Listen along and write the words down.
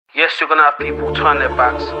Yes, you're gonna have people turn their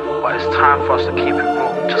backs, but it's time for us to keep it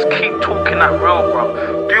real. Just keep talking that real,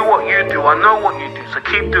 bro. Do what you do. I know what you do, so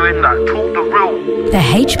keep doing that. Talk the real. The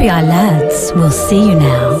HBI lads will see you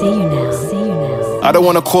now. See you now. See you now. I don't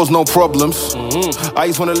want to cause no problems. I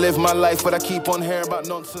just want to live my life, but I keep on hearing about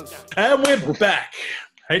nonsense. And we're back.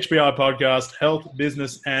 HBI podcast, health,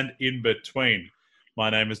 business, and in between.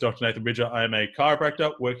 My name is Dr. Nathan Bridger. I am a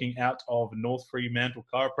chiropractor working out of North Fremantle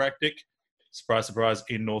Chiropractic. Surprise, surprise,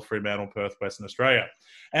 in North Fremantle, Perth, Western Australia.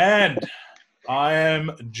 And I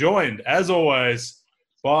am joined, as always,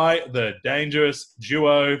 by the dangerous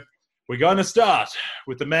duo. We're going to start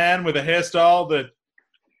with the man with a hairstyle that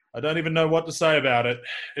I don't even know what to say about it.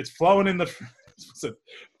 It's flowing in the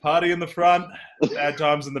party in the front, bad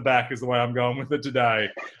times in the back is the way I'm going with it today.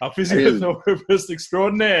 Our physiotherapist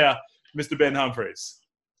extraordinaire, Mr. Ben Humphries.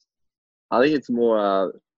 I think it's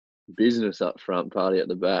more business up front, party at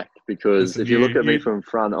the back, because if you look at me from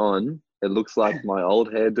front on, it looks like my old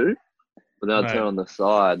hairdo, but then I turn on the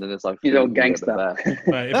side, and it's like he's old gangster.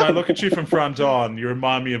 Mate, if I look at you from front on, you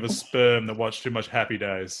remind me of a sperm that watched too much Happy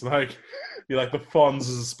Days. Like you're like the Fonz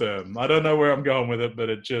as a sperm. I don't know where I'm going with it, but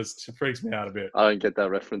it just freaks me out a bit. I don't get that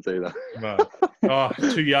reference either. No. Oh,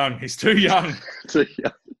 too young. He's too young. Too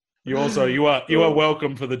young. You are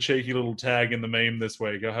welcome for the cheeky little tag in the meme this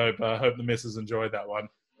week. I hope the missus enjoyed that one.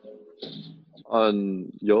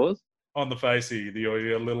 On yours? On the facey,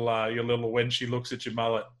 your little when she looks at your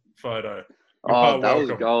mullet photo. That was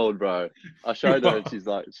gold, bro. I showed her and she's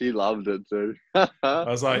like, she loved it too. I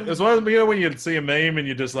was like, it's one of the, when you see a meme and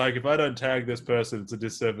you're just like, if I don't tag this person, it's a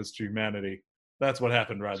disservice to humanity. That's what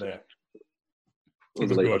happened right there.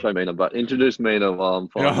 But introduce Mina while I'm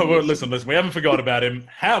fine. Yeah, well, listen, we haven't forgot about him.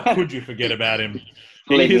 How could you forget about him?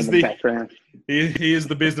 He is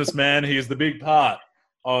the businessman. He is the big part.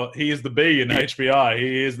 He is the B in HBI.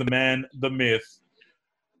 He is the man, the myth,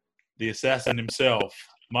 the assassin himself.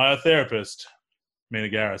 Myotherapist, Mina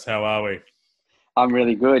Garris. How are we? I'm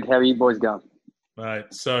really good. How are you boys going? Mate,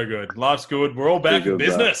 so good. Life's good. We're all back in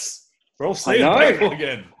business. Bro. We're all seeing people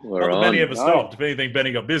again. Not that many ever stopped. If anything,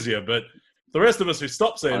 Benny got busier, but the rest of us who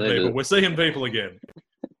stopped seeing people, we're seeing people again.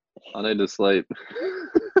 I need to sleep.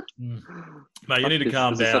 Mate, you need to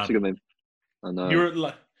calm down. Such a good name. I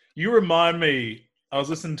know. You remind me. I was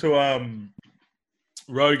listening to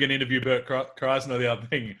Rogan interview Bert Kreischer the other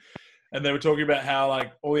thing, and they were talking about how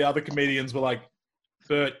like all the other comedians were like,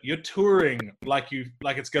 "Bert, you're touring like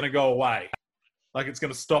it's going to go away, like it's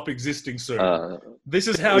going to stop existing soon." This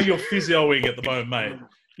is how you're physioing at the moment, mate.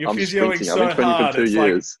 You're physioing so hard.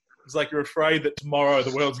 It's like you're afraid that tomorrow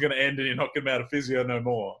the world's going to end and you're not going to be able to physio no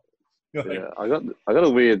more. Yeah, I got a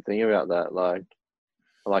weird thing about that. Like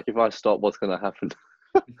if I stop, what's going to happen?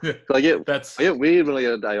 I get weird when I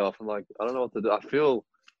get a day off. I'm like, I don't know what to do.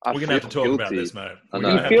 We're going to have to talk about this, mate.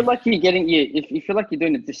 You feel like you're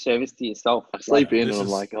doing a disservice to yourself. I sleep in and I'm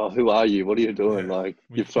like, oh, who are you? What are you doing? Yeah, like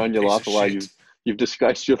you've thrown your life away. You've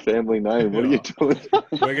disgraced your family name. What are you doing?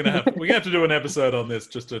 We're gonna have to do an episode on this,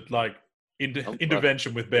 just to like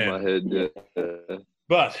intervention with Ben. In my head, yeah.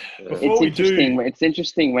 But before it's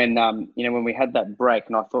interesting when when we had that break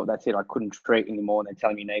and I thought that's it, I couldn't treat anymore, and they're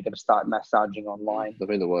telling me now you got to start massaging online. That'd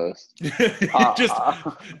be the worst.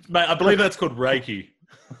 Mate, I believe that's called Reiki.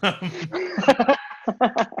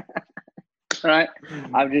 Right,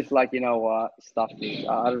 I'm just like, you know what, stuff this.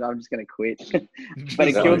 I'm just gonna quit. But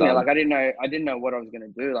it killed me. Like I didn't know what I was gonna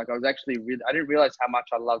do. Like I was actually I didn't realize how much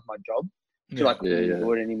I loved my job till I couldn't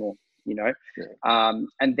do it anymore.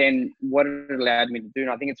 And then what it allowed me to do, and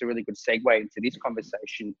I think it's a really good segue into this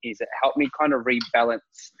conversation, is it helped me kind of rebalance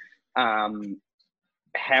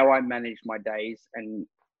how I manage my days and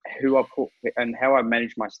how I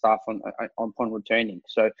manage my staff upon returning.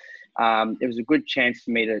 So it was a good chance for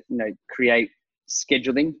me to create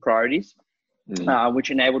scheduling priorities, which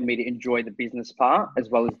enabled me to enjoy the business part as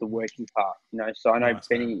well as the working part. So I know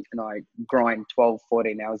Benny and I grind 12,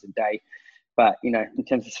 14 hours a day. But, in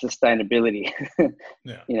terms of sustainability,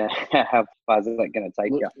 how far is that going to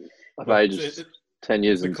take you? I've aged 10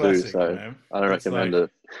 years and two, so man. I don't recommend it.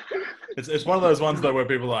 It's one of those ones, though, where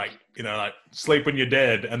people like sleep when you're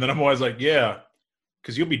dead. And then I'm always like, yeah,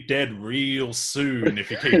 because you'll be dead real soon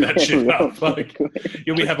if you keep that shit up. Like,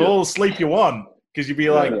 you'll have all the sleep you want because you'll be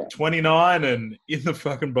like 29 and in the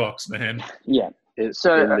fucking box, man. Yeah.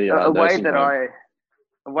 So a way that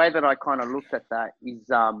I kind of looked at that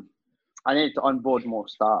is I needed to onboard more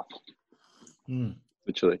staff.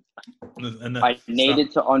 Literally. I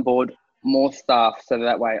needed to onboard more staff so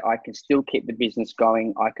that way I can still keep the business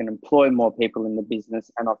going. I can employ more people in the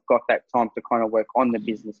business, and I've got that time to kind of work on the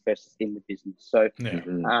business versus in the business. So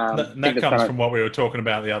that comes from what we were talking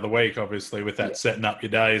about the other week, obviously, with that setting up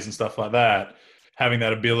your days and stuff like that, having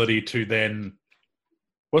that ability to then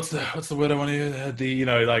what's the word I want to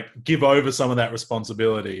hear? Like give over some of that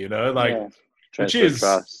responsibility, which is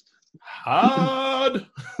trust. Hard.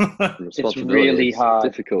 It's really hard,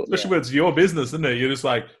 difficult, especially when it's your business, isn't it? You're just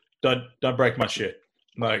like, don't break my shit.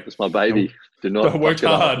 Like it's my baby. Don't work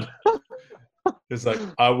hard. It's like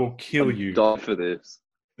I will kill you. Die for this.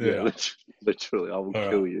 Yeah, literally, I will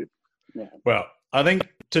kill you. Yeah. Well, I think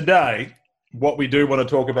today what we do want to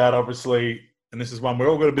talk about, obviously, and this is one we're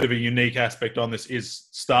all got a bit of a unique aspect on this, is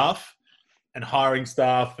staff and hiring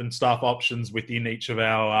staff and staff options within each of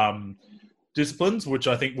our disciplines, which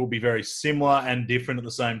I think will be very similar and different at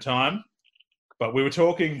the same time. But we were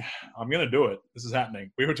talking, I'm going to do it. This is happening.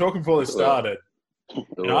 We were talking before this started.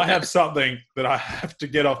 And I have something that I have to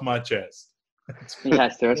get off my chest. He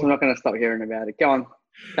has to. So I'm not going to stop hearing about it. Go on.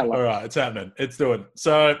 All right, it's happening. It's doing.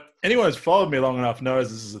 So anyone who's followed me long enough knows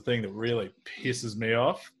this is a thing that really pisses me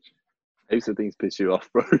off. Heaps of things piss you off,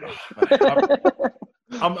 bro.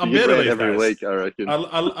 I'm better these every days. week, I reckon.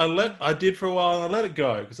 I did for a while, and I let it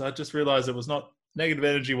go because I just realised it was not negative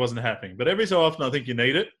energy wasn't happening. But every so often, I think you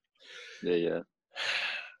need it. Yeah.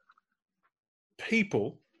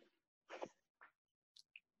 People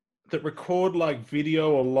that record like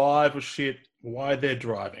video or live or shit while they're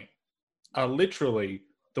driving are literally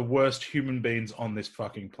the worst human beings on this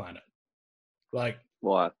fucking planet. Like,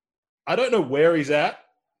 why? I don't know where he's at,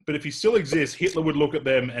 but if he still exists, Hitler would look at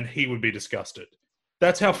them and he would be disgusted.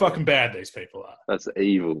 That's how fucking bad these people are. That's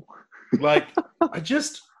evil. Like,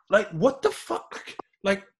 what the fuck?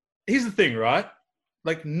 Like, here's the thing, right?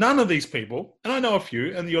 Like, none of these people, and I know a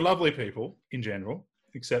few, and you're lovely people in general,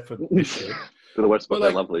 except for this shit. For the most part,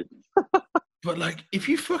 they're lovely. But, like, if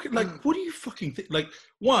you fucking, like, what do you fucking think? Like,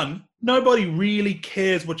 one, nobody really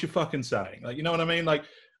cares what you're fucking saying. Like, you know what I mean? Like,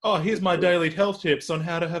 oh, here's my daily health tips on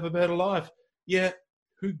how to have a better life. Yeah,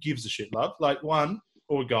 who gives a shit, love? Like, one,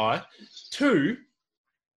 or guy. Two,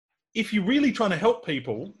 if you're really trying to help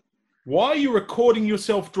people, why are you recording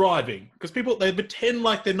yourself driving? Because people, they pretend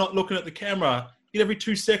like they're not looking at the camera. Every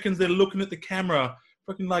 2 seconds, they're looking at the camera.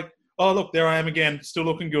 Fucking like, oh, look, there I am again. Still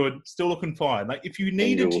looking good. Still looking fine. Like, if you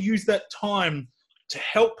needed to use that time to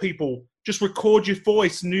help people, just record your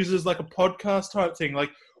voice and use it as like a podcast type thing.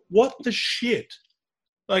 Like, what the shit?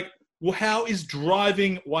 Like, well, how is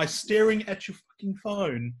driving while staring at your fucking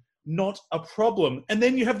phone not a problem? And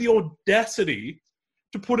then you have the audacity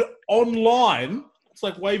to put it online. It's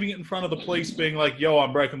like waving it in front of the police being like, yo,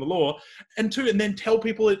 I'm breaking the law. And then tell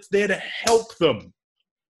people it's there to help them.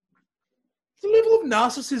 The level of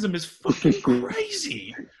narcissism is fucking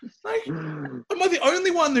crazy. Like, am I the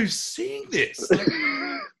only one who's seeing this?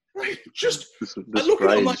 Like just, I look at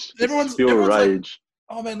it, I'm like, everyone's rage.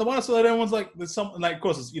 Like, oh man, the one I saw that everyone's like, there's something like, of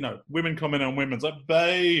course, it's, women comment on women's like,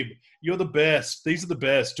 babe, you're the best. These are the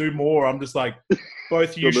best. Do more. I'm just like,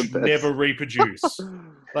 both you should never reproduce.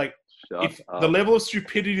 Like, if the level of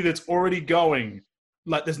stupidity that's already going,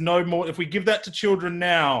 like, there's no more. If we give that to children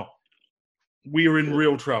now, we're in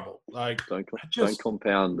real trouble. Like, don't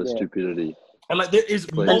compound the stupidity. And like, there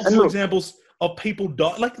is multiple examples of people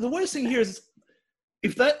die. Like, the worst thing here is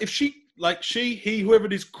if he, whoever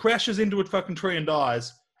it is, crashes into a fucking tree and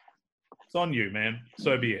dies, it's on you, man.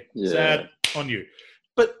 So be it. Yeah. Sad, on you.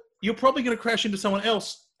 But you're probably going to crash into someone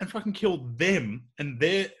else and fucking kill them and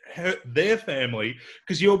their family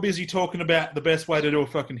because you're busy talking about the best way to do a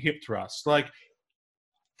fucking hip thrust. Like,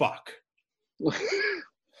 fuck.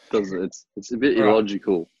 It's a bit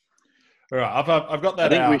illogical. All right, I've got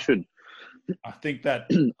that. I think we should. I think that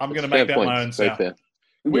I'm going to make that my own sound. Fair.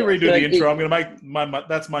 We redo the intro. I'm going to make my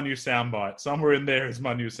that's my new soundbite. Somewhere in there is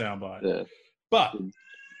my new soundbite. Yeah. But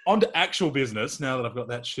on to actual business. Now that I've got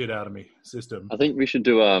that shit out of me system, I think we should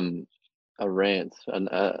do a rant,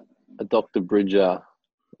 a Dr. Bridger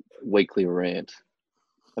weekly rant,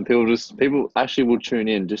 and people actually will tune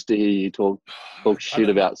in just to hear you talk shit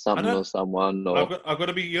about something or someone. Or you got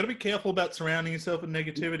to be careful about surrounding yourself with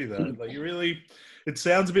negativity, though. Like, you really, it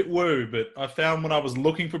sounds a bit woo, but I found when I was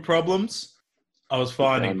looking for problems, I was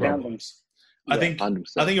finding problems. Yeah, I think 100%.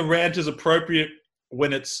 I think a rant is appropriate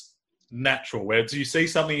when it's natural, where you see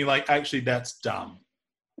something you're like, actually, that's dumb.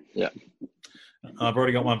 Yeah. I've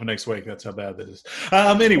already got one for next week. That's how bad this is.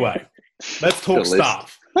 Anyway, let's talk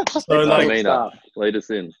stuff. So, like, lead us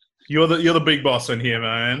in. You're the big boss in here,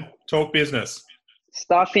 man. Talk business.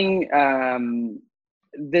 Staffing.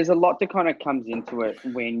 There's a lot that kind of comes into it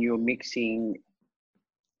when you're mixing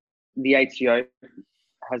the ATO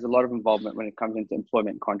has a lot of involvement when it comes into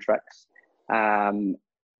employment contracts.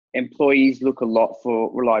 Employees look a lot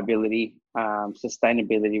for reliability,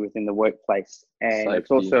 sustainability within the workplace, and Safety.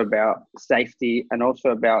 it's also about safety and also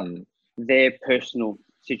about their personal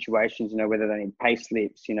situations, whether they need pay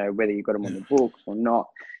slips, whether you've got them on the books or not.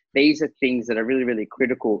 These are things that are really, really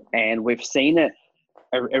critical. And we've seen it,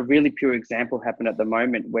 a really pure example happen at the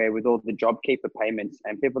moment where with all the JobKeeper payments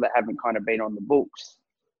and people that haven't kind of been on the books,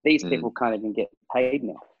 these people can't even get paid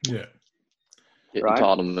now. Yeah. Right?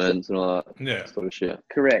 Entitlements and all that Yeah. sort of shit.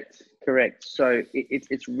 Correct. So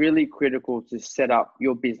it's really critical to set up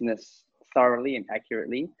your business thoroughly and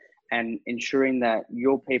accurately, and ensuring that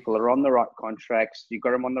your people are on the right contracts, you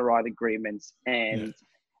got them on the right agreements. And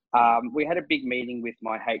we had a big meeting with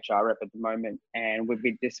my HR rep at the moment, and we've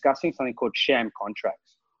been discussing something called sham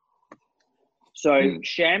contracts. So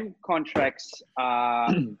sham contracts are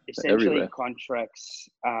essentially Everywhere. contracts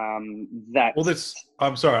that... All this,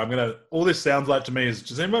 I'm sorry, all this sounds like to me is,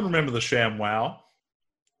 does anyone remember the Sham Wow?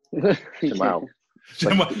 Wow.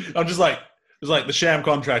 I'm just like, it's like the sham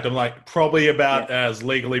contract. I'm like, probably about as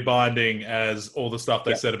legally binding as all the stuff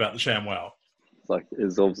they said about the Sham Wow. It's like it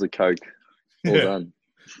dissolves the Coke. All Yeah. done.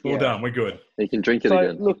 All done. We're good. You can drink it So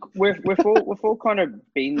again. look, we've all kind of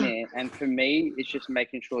been there, and for me, it's just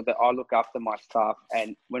making sure that I look after my staff.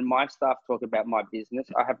 And when my staff talk about my business,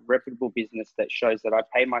 I have a reputable business that shows that I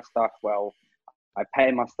pay my staff well, I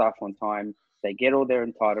pay my staff on time, they get all their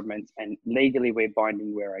entitlements, and legally we're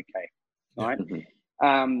binding, we're okay, right?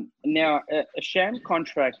 Now, a sham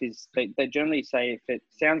contract is, they generally say if it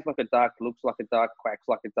sounds like a duck, looks like a duck, quacks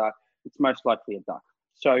like a duck, it's most likely a duck.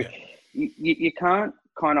 So you can't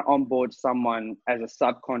kind of onboard someone as a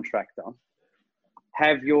subcontractor,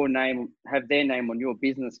 have their name on your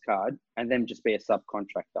business card, and then just be a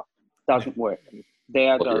subcontractor. Doesn't work. They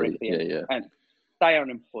are directly, and they are an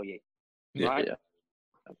employee, right? Yeah.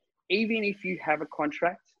 Even if you have a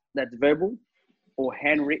contract that's verbal or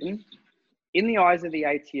handwritten, in the eyes of the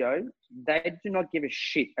ATO, they do not give a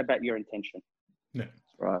shit about your intention. Yeah.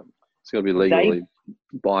 Right. It's got to be legally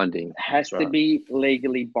binding. Has to be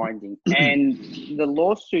legally binding. And the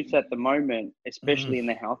lawsuits at the moment, especially in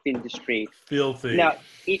the health industry, Filthy. now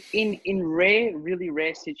in really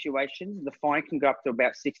rare situations, the fine can go up to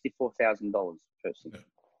about $64,000 per person.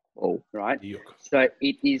 Oh, right? Yuck. So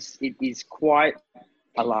it is quite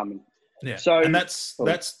alarming. Yeah. So and that's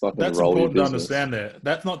fucking important roll your to business. understand there.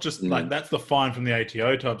 That's not just like, that's the fine from the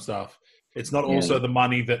ATO type stuff. It's not also the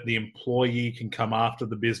money that the employee can come after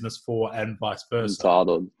the business for, and vice versa.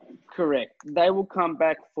 entitled. correct. They will come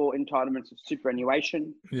back for entitlements of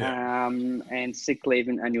superannuation and sick leave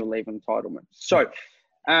and annual leave entitlements. So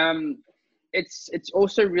it's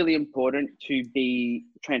also really important to be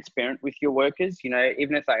transparent with your workers. You know,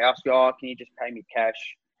 even if they ask you, "Oh, can you just pay me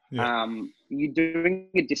cash?" You're doing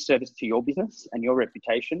a disservice to your business and your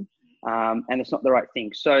reputation, and it's not the right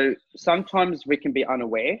thing. So sometimes we can be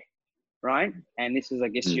unaware, right? And this is, I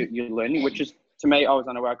guess, you're learning, which is, to me, I was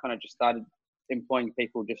unaware. I kind of just started employing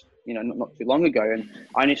people just, you know, not too long ago. And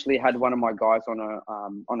I initially had one of my guys on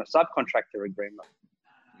a subcontractor agreement.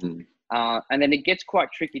 And then it gets quite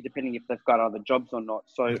tricky depending if they've got other jobs or not.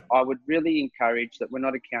 So I would really encourage that we're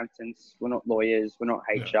not accountants, we're not lawyers, we're not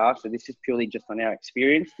HR. So this is purely just on our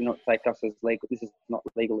experience. Do not take us as legal. This is not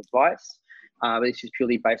legal advice. This is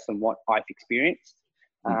purely based on what I've experienced.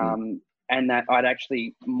 And that I'd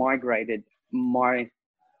actually migrated my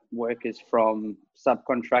workers from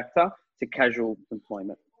subcontractor to casual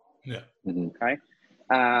employment. Okay.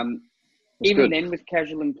 Even then, with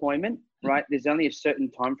casual employment, right, there's only a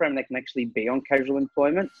certain time frame they can actually be on casual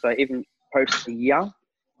employment. So even post a year,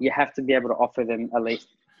 you have to be able to offer them at least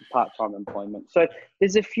part-time employment. So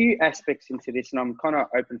there's a few aspects into this, and I'm kind of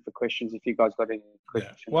open for questions if you guys got any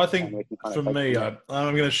questions. Well, I think for me, I'm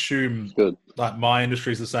going to assume like my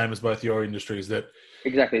industry is the same as both your industries, that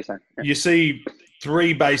exactly the same. You see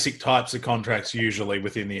three basic types of contracts usually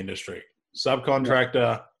within the industry.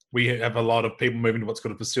 Subcontractor, we have a lot of people moving to what's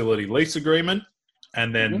called a facility lease agreement,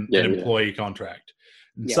 and then an employee contract.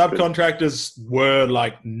 And subcontractors were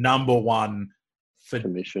like number one for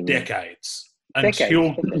decades.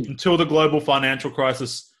 Until the global financial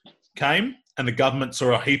crisis came and the government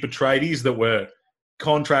saw a heap of tradies that were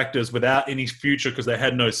contractors without any future because they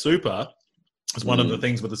had no super. It's one of the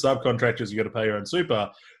things with the subcontractors, you got to pay your own super.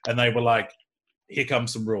 And they were like, here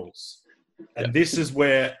comes some rules. And this is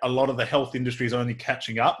where a lot of the health industry is only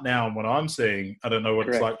catching up now. And what I'm seeing, I don't know what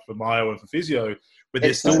it's like for Myo and for physio, but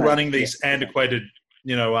they're still running these antiquated,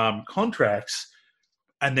 contracts,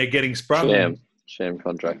 and they're getting sprung. Sham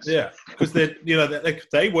contracts. Yeah, because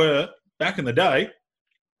they were back in the day,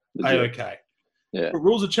 okay. Yeah. But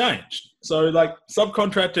rules have changed. So, like,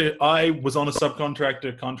 subcontractor, I was on a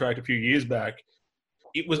subcontractor contract a few years back.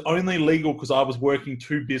 It was only legal because I was working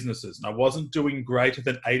two businesses and I wasn't doing greater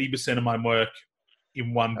than 80% of my work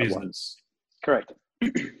in one business. Correct.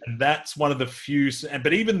 And that's one of the few.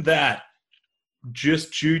 But even that,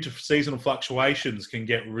 just due to seasonal fluctuations, can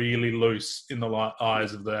get really loose in the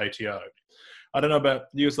eyes of the ATO. I don't know about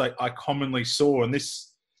you. It's like I commonly saw, and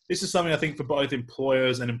this is something I think for both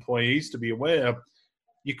employers and employees to be aware of.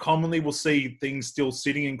 You commonly will see things still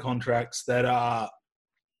sitting in contracts that are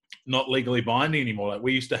not legally binding anymore. Like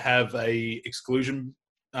we used to have a exclusion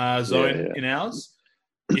zone in ours.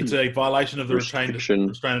 It's a violation of the restraint of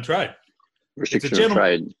trade. Restriction of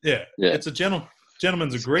trade. Yeah. It's a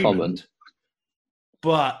gentleman's agreement. Common.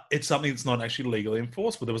 But it's something that's not actually legally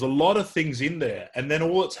enforceable. There was a lot of things in there. And then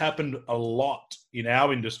all that's happened a lot in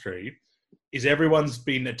our industry is everyone's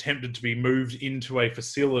been attempted to be moved into a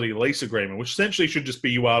facility lease agreement, which essentially should just be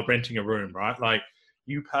you are renting a room, right? Like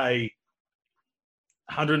you pay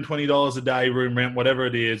 $120 a day room rent, whatever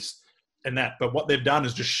it is, and that. But what they've done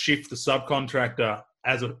is just shift the subcontractor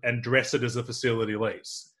and dress it as a facility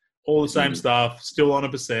lease. All the same stuff, still on a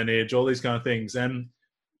percentage, all these kind of things. And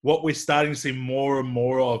what we're starting to see more and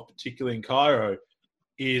more of, particularly in Cairo,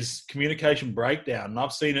 is communication breakdown. And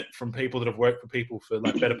I've seen it from people that have worked for people for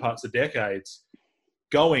like better parts of decades,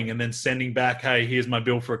 going and then sending back, hey, here's my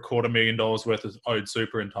bill for $250,000 worth of owed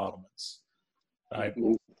super entitlements.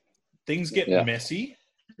 Things get messy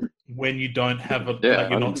when you don't have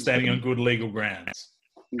you're not standing on good legal grounds.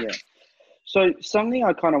 Yeah. So something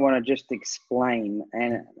I kind of want to just explain,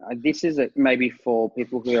 and this is maybe for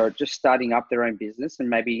people who are just starting up their own business and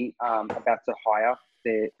maybe about to hire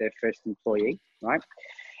their first employee, right?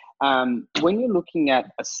 When you're looking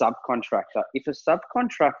at a subcontractor, if a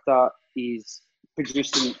subcontractor is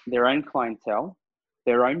producing their own clientele,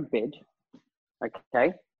 their own bed,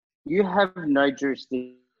 okay, you have no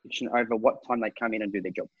jurisdiction over what time they come in and do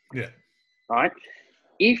their job. Yeah. Right?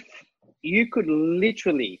 If you could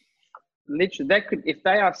literally, if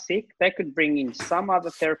they are sick, they could bring in some other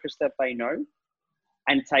therapist that they know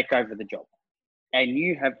and take over the job. And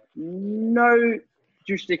you have no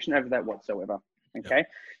jurisdiction over that whatsoever. Okay. Yeah.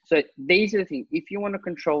 So these are the things. If you want to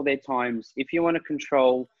control their times, if you want to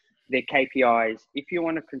control their KPIs, if you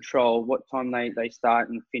want to control what time they start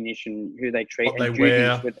and finish and who they treat, what they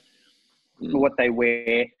wear, what they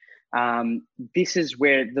wear, this is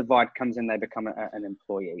where the Divide comes in. They become an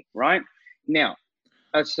employee, right? Now,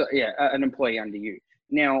 an employee under you.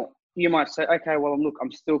 Now, you might say, okay, well, look,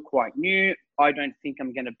 I'm still quite new. I don't think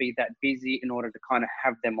I'm going to be that busy in order to kind of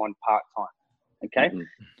have them on part-time. Okay.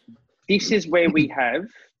 Mm-hmm. This is where we have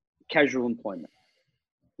casual employment.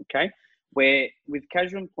 Okay. Where with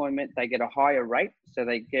casual employment, they get a higher rate. So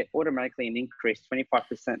they get automatically an increase,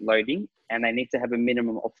 25% loading, and they need to have a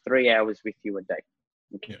minimum of 3 hours with you a day.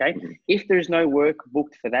 Okay. Yeah. If there's no work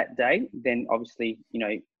booked for that day, then obviously,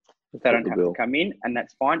 they don't have to come in, and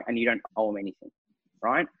that's fine, and you don't owe them anything,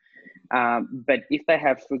 right? But if they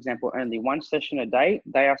have, for example, only one session a day,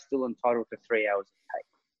 they are still entitled to 3 hours of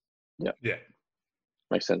pay. Yeah. Yeah.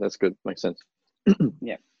 Makes sense. That's good. Makes sense.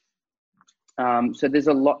 Yeah. So there's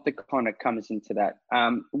a lot that kind of comes into that.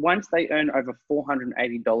 Once they earn over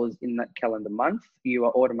 $480 in that calendar month, you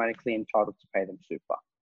are automatically entitled to pay them super.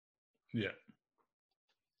 Yeah.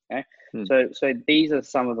 Okay. So these are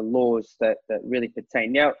some of the laws that really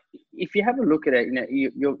pertain. Now, if you have a look at it,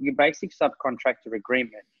 your basic subcontractor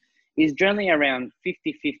agreement is generally around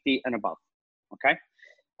 50-50 and above. Okay.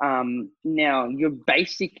 Now, your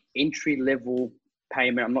basic entry level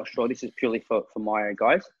payment, I'm not sure, this is purely for Myo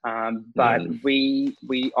guys, but we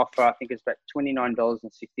offer, I think it's about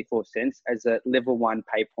 $29.64 as a level 1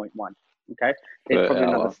 pay point 1. Okay. There's probably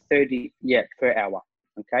another 30 per hour.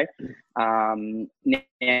 Okay.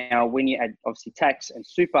 Now, when you add obviously tax and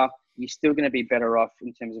super, you're still going to be better off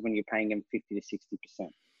in terms of when you're paying them 50 to 60%.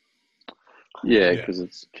 Yeah, because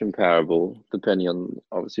it's comparable depending on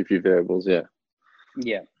obviously a few variables. Yeah.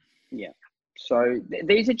 Yeah. Yeah. So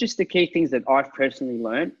these are just the key things that I've personally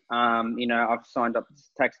learned. I've signed up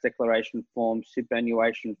tax declaration forms,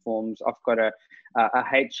 superannuation forms. I've got a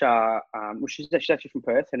HR, which is actually from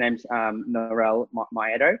Perth. Her name's Norelle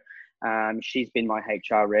Maedo. She's been my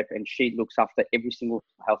HR rep, and she looks after every single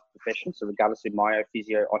health profession. So regardless of myo,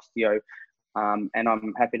 physio, osteo, and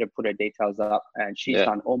I'm happy to put her details up. And she's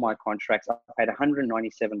done all my contracts. I paid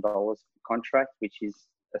 $197 per contract, which is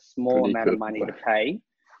a small amount of money to pay.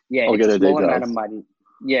 Yeah, it's a small amount of money.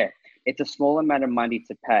 Yeah, it's a small amount of money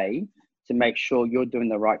to pay to make sure you're doing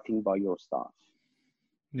the right thing by your staff.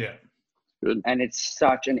 Yeah. Good. And it's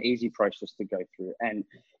such an easy process to go through, and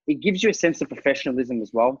it gives you a sense of professionalism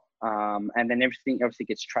as well. And then everything obviously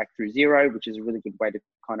gets tracked through Xero, which is a really good way to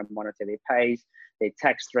kind of monitor their pays, their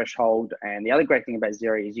tax threshold. And the other great thing about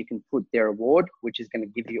Xero is you can put their award, which is going to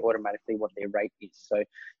give you automatically what their rate is. So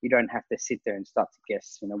you don't have to sit there and start to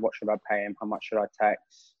guess, what should I pay them? How much should I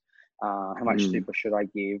tax? How much super should I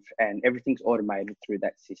give? And everything's automated through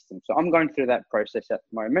that system. So I'm going through that process at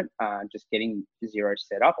the moment, just getting Xero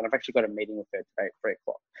set up. And I've actually got a meeting with her today at 3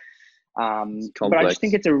 o'clock. But I just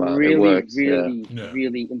think it's a really,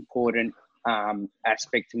 really important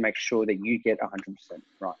aspect to make sure that you get 100%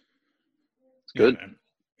 right. It's good.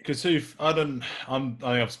 Because I think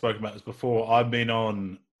I've spoken about this before. I've been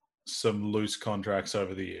on some loose contracts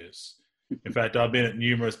over the years. In fact, I've been at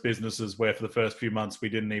numerous businesses where for the first few months we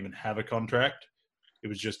didn't even have a contract. It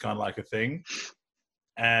was just kind of like a thing.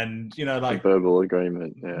 And, like a verbal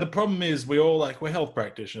agreement. Yeah. The problem is we're health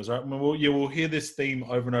practitioners, right? You will hear this theme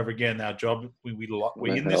over and over again. Our job, we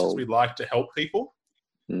in this is we like to help people.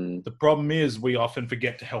 The problem is we often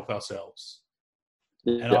forget to help ourselves.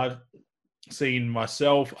 Yeah. And I've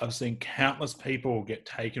seen countless people get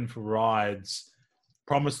taken for rides,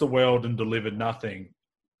 promised the world and delivered nothing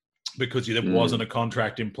because there wasn't a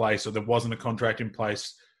contract in place, or there wasn't a contract in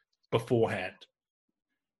place beforehand.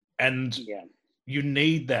 And you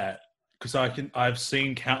need that, because I've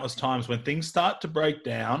seen countless times when things start to break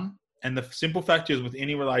down, and the simple fact is with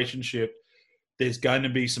any relationship, there's going to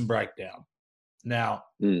be some breakdown. Now,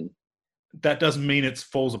 that doesn't mean it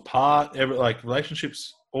falls apart.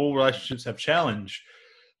 All relationships have challenge,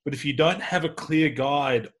 but if you don't have a clear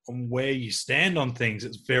guide on where you stand on things,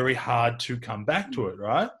 it's very hard to come back to it,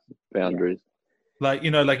 right? Boundaries.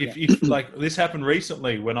 If like this happened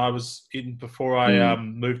recently when I was before I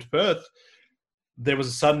moved to Perth, there was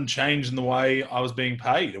a sudden change in the way I was being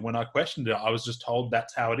paid. And when I questioned it, I was just told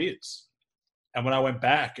that's how it is. And when I went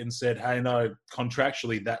back and said, hey, no,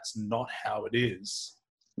 contractually, that's not how it is.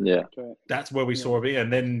 Yeah. That's where we saw it be.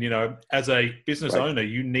 And then, as a business owner,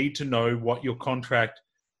 you need to know what your contract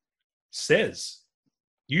says.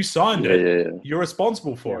 You signed it. Yeah. You're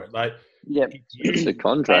responsible for it. It's a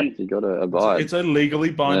contract. You got to abide. It's a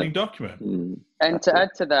legally binding document. And to add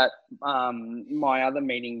to that, my other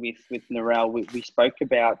meeting with Narelle, we spoke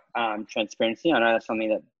about transparency. I know that's something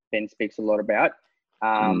that Ben speaks a lot about.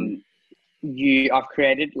 I've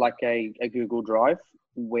created like a Google Drive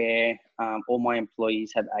where all my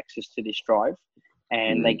employees have access to this drive,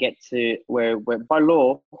 and they get to where by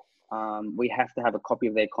law we have to have a copy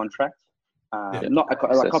of their contract. Not a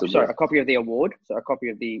copy of the award, so a copy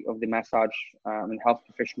of the massage and health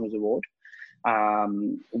professionals award,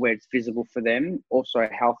 where it's visible for them. Also a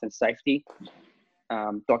health and safety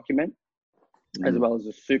document, as well as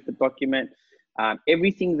a super document.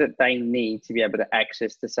 Everything that they need to be able to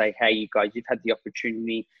access to say, hey, you guys, you've had the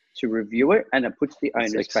opportunity to review it, and it puts the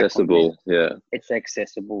onus back on accessible. It's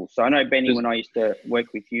accessible. So I know, Benny, when I used to work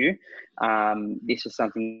with you, this is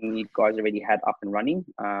something you guys already had up and running,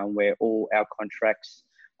 where all our contracts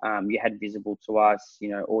you had visible to us,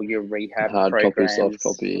 all your rehab hard programs, copy, soft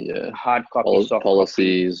copy, hard copy, soft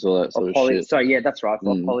policies, copy, all that sort of shit. So yeah, that's right.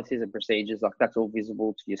 Policies and procedures, that's all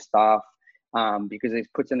visible to your staff. Because it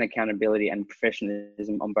puts an accountability and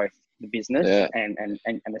professionalism on both the business and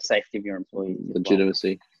the safety of your employees.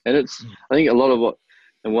 Legitimacy. And it's, I think a lot of what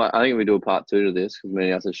I think we do a part 2 to this, because many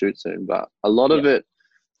of us will shoot soon, but a lot of it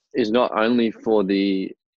is not only for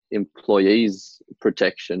the employees'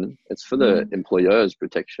 protection, it's for the employers'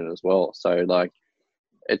 protection as well. So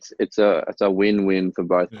it's a win-win for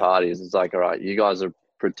both parties. It's like, all right, you guys are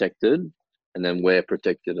protected, and then we're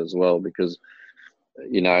protected as well, because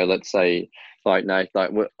let's say Nate,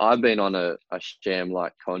 I've been on a sham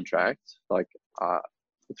contract,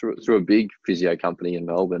 through a big physio company in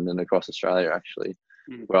Melbourne and across Australia, actually,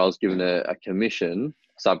 where I was given a commission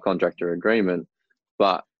subcontractor agreement,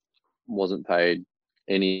 but wasn't paid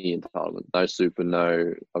any entitlement, no super,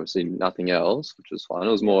 no, obviously nothing else, which was fine.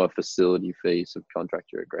 It was more a facility fee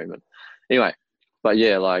subcontractor agreement. Anyway, but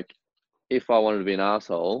if I wanted to be an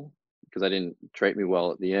asshole, because they didn't treat me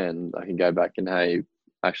well at the end, I can go back and, hey,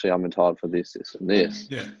 actually I'm entitled for this, this and this.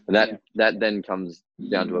 Yeah. And that then comes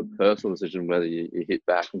down to a personal decision, whether you hit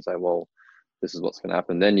back and say, well, this is what's going to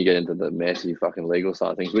happen. Then you get into the messy fucking legal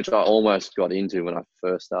side of things, which I almost got into when I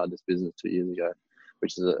first started this business 2 years ago,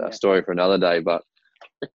 which is a story for another day. But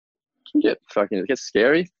it gets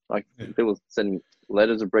scary. People sending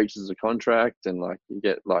letters of breaches of contract, and you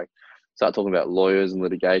get start talking about lawyers and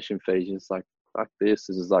litigation fees. It's like, fuck this.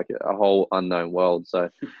 This is a whole unknown world. So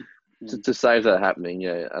to save that happening,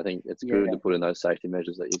 I think it's good to put in those safety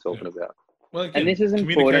measures that you're talking about. Well, again, And this is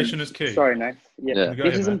communication important. is key. Sorry, no. Yeah. Yeah. Go This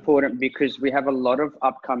ahead, is mate. important because we have a lot of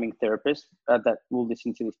upcoming therapists that will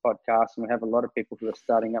listen to this podcast, and we have a lot of people who are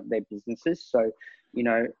starting up their businesses. So, you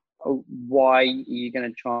know, why you're going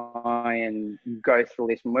to try and go through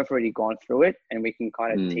this, and we've already gone through it, and we can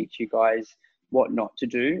kind of teach you guys what not to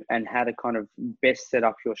do and how to kind of best set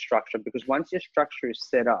up your structure. Because once your structure is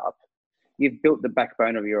set up, you've built the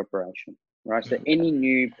backbone of your operation, right? So any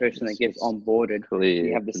new person that gets onboarded,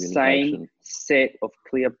 you have the same set of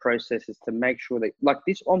clear processes to make sure that, like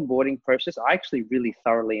this onboarding process, I actually really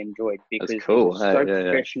thoroughly enjoyed because it was so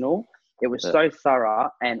professional. It was so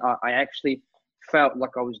thorough, and I actually felt like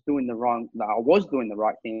I was doing the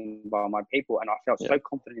right thing by my people, and I felt so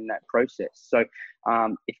confident in that process. So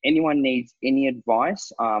if anyone needs any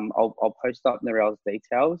advice, I'll post up Narelle's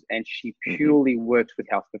details, and she purely works with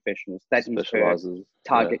health professionals. That is her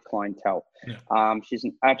target clientele. She's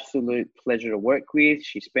an absolute pleasure to work with.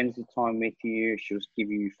 She spends the time with you. She'll give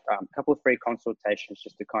you a couple of free consultations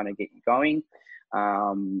just to kind of get you going,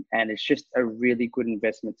 and it's just a really good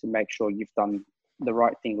investment to make sure you've done the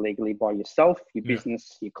right thing legally by yourself, your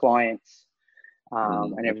business, your clients,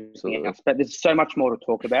 and everything else. But there's so much more to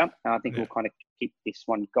talk about. And I think we'll kind of keep this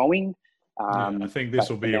one going. I think this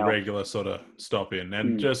will be a regular sort of stop in.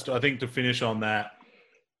 And just, I think to finish on that,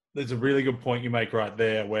 there's a really good point you make right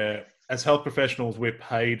there where as health professionals, we're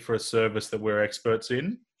paid for a service that we're experts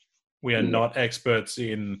in. We are not experts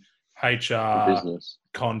in HR, business,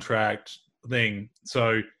 contract thing.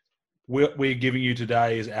 So we're giving you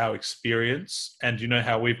today is our experience, and you know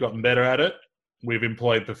how we've gotten better at it? We've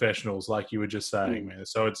employed professionals, like you were just saying, man.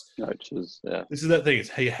 So it's coaches, this is that thing.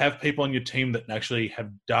 It's you have people on your team that actually have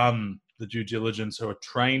done the due diligence, who are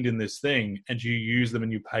trained in this thing, and you use them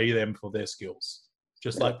and you pay them for their skills,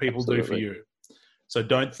 just like people do for you. So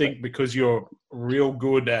don't think because you're real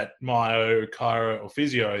good at myo, chiro, or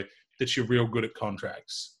physio that you're real good at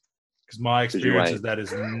contracts. Because my experience is that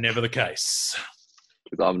is never the case.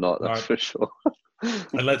 Because I'm not, that's for sure.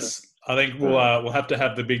 And I think we'll have to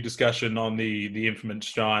have the big discussion on the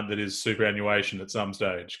infamous giant that is superannuation at some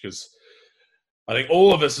stage, because I think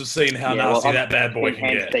all of us have seen how nasty that bad boy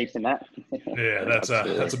can get. Deep in that. Yeah, that's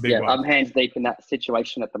a big one. I'm hands deep in that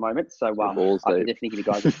situation at the moment, so I can definitely give you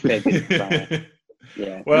guys a fair bit.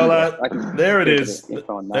 Well, there it is.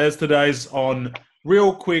 There's today's on.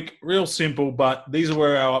 Real quick, real simple, but these are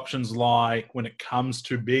where our options lie when it comes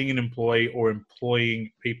to being an employee or employing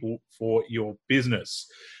people for your business.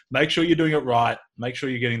 Make sure you're doing it right. Make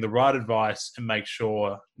sure you're getting the right advice, and make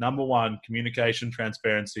sure, number one, communication,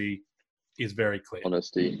 transparency is very clear.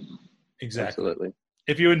 Honesty. Exactly. Absolutely.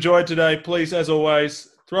 If you enjoyed today, please, as always,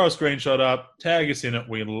 throw a screenshot up, tag us in it.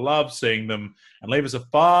 We love seeing them, and leave us a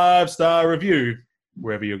 5-star review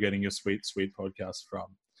wherever you're getting your sweet, sweet podcast from.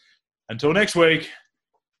 Until next week,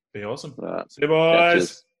 be awesome. See you,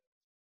 boys.